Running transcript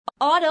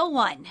Auto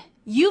One.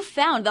 You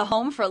found the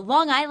home for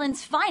Long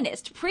Island's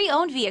finest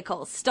pre-owned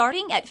vehicles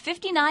starting at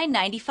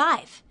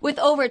 $59.95. With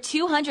over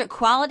 200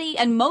 quality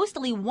and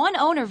mostly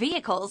one-owner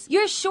vehicles,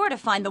 you're sure to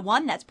find the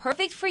one that's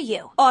perfect for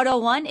you. Auto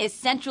One is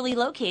centrally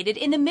located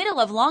in the middle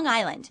of Long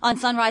Island on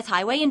Sunrise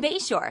Highway in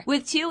Bayshore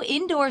with 2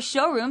 indoor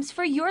showrooms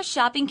for your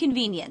shopping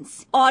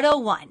convenience. Auto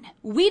One.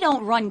 We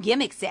don't run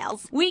gimmick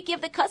sales. We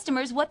give the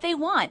customers what they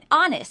want.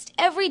 Honest,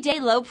 everyday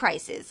low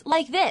prices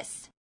like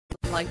this.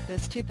 Like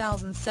this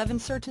 2007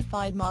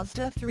 certified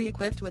Mazda 3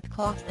 equipped with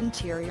cloth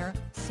interior,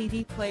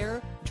 CD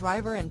player,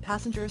 driver and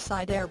passenger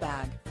side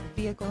airbag,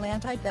 vehicle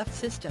anti-theft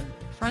system,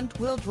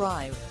 front-wheel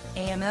drive,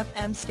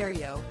 AM/FM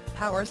stereo,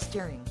 power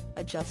steering,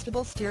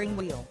 adjustable steering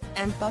wheel,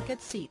 and bucket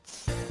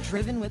seats.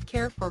 Driven with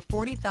care for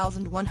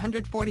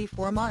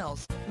 40,144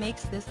 miles,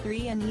 makes this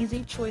 3 an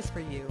easy choice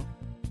for you.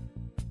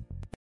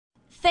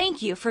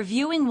 Thank you for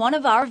viewing one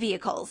of our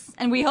vehicles,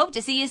 and we hope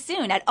to see you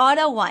soon at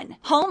Auto One,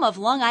 home of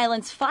Long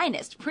Island's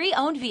finest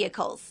pre-owned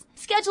vehicles.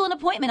 Schedule an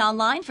appointment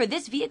online for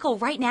this vehicle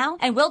right now,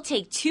 and we'll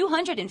take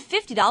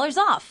 $250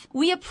 off.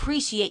 We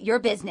appreciate your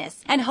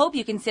business and hope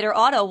you consider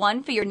Auto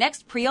One for your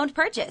next pre-owned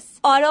purchase.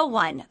 Auto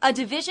One, a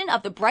division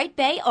of the Bright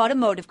Bay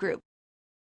Automotive Group.